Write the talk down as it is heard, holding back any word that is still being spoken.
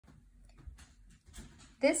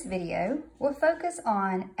This video will focus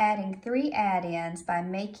on adding 3 addends by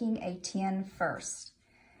making a 10 first.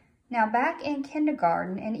 Now back in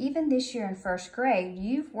kindergarten and even this year in first grade,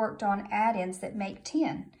 you've worked on addends that make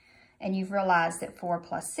 10. And you've realized that 4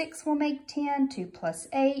 plus 6 will make 10, 2 plus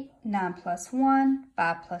 8, 9 plus 1,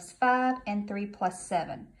 5 plus 5, and 3 plus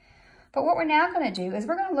 7. But what we're now going to do is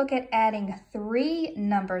we're going to look at adding 3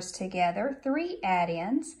 numbers together, 3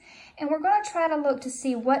 addends, and we're going to try to look to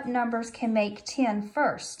see what numbers can make 10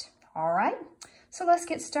 first. All right, so let's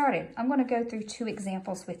get started. I'm going to go through 2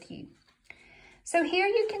 examples with you. So here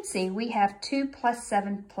you can see we have 2 plus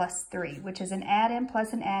 7 plus 3, which is an addend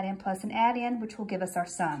plus an addend plus an addend, which will give us our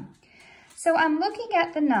sum. So I'm looking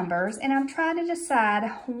at the numbers and I'm trying to decide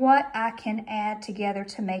what I can add together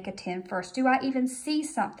to make a 10 first. Do I even see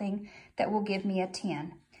something that will give me a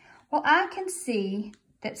 10? Well, I can see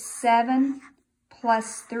that 7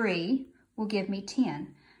 plus 3 will give me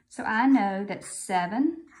 10. So I know that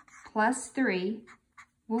 7 plus 3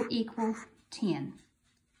 will equal 10.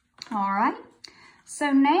 All right,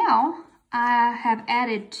 so now I have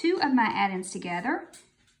added 2 of my addends together,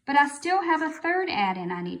 but I still have a third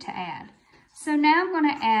addend I need to add. So now I'm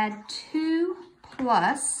going to add 2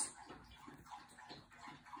 plus,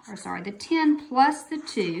 the 10 plus the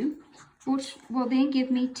 2, which will then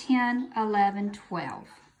give me 10, 11, 12.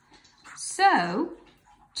 So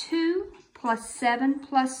 2 plus 7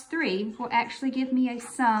 plus 3 will actually give me a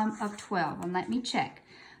sum of 12. And let me check.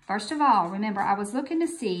 First of all, remember, I was looking to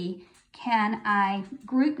see, can I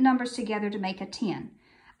group numbers together to make a 10?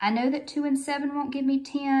 I know that 2 and 7 won't give me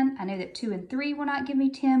 10. I know that 2 and 3 will not give me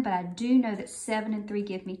 10, but I do know that 7 and 3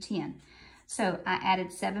 give me 10. So I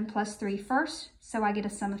added 7 plus 3 first, so I get a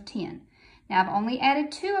sum of 10. Now I've only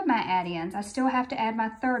added 2 of my addends. I still have to add my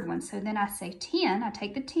third one. So then I say 10, I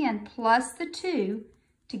take the 10 plus the 2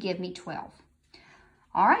 to give me 12.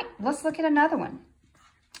 All right, let's look at another one.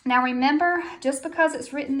 Now remember, just because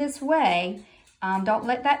it's written this way, don't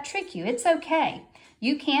let that trick you. It's okay.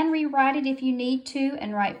 You can rewrite it if you need to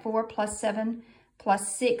and write 4 plus 7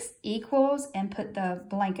 plus 6 equals and put the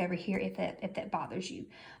blank over here if that bothers you.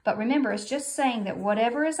 But remember, it's just saying that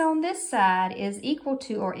whatever is on this side is equal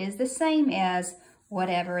to or is the same as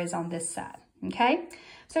whatever is on this side, okay?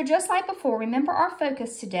 So just like before, remember our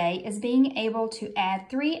focus today is being able to add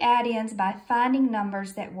 3 addends by finding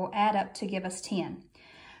numbers that will add up to give us 10.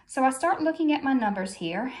 So I start looking at my numbers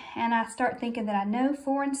here, and I start thinking that I know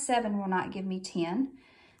 4 and 7 will not give me 10.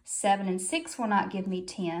 7 and 6 will not give me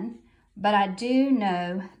 10, but I do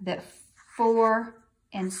know that 4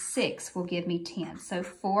 and 6 will give me 10. So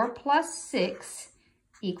 4 plus 6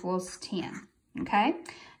 equals 10, okay?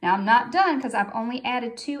 Now I'm not done because I've only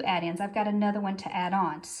added 2 addends. I've got another one to add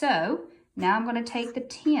on. So now I'm going to take the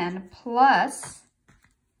 10 plus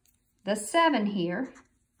the 7 here,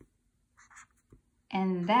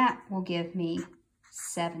 and that will give me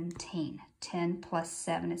 17. 10 plus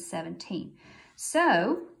 7 is 17.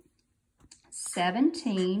 So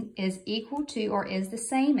 17 is equal to or is the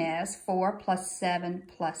same as 4 plus 7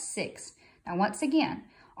 plus 6. Now once again,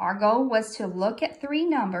 our goal was to look at 3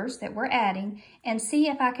 numbers that we're adding and see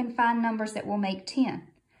if I can find numbers that will make 10.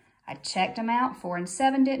 I checked them out. 4 and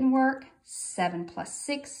 7 didn't work. 7 plus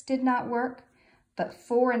 6 did not work. But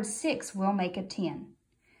 4 and 6 will make a 10.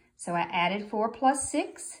 So I added 4 plus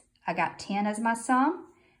 6. I got 10 as my sum.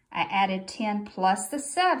 I added 10 plus the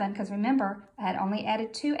 7, because remember, I had only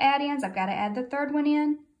added 2 addends. I've got to add the third one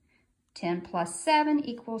in. 10 plus 7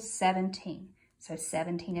 equals 17. So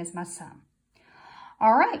 17 is my sum.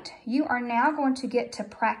 All right, you are now going to get to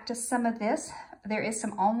practice some of this. There is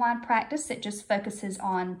some online practice that just focuses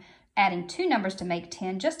on adding 2 numbers to make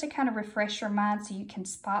 10, just to kind of refresh your mind so you can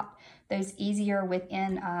spot those easier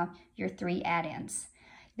within your 3 addends.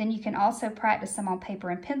 Then you can also practice some on paper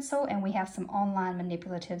and pencil, and we have some online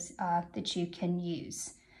manipulatives that you can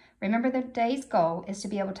use. Remember, the day's goal is to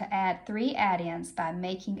be able to add 3 addends by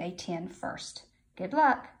making a 10 first. Good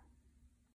luck.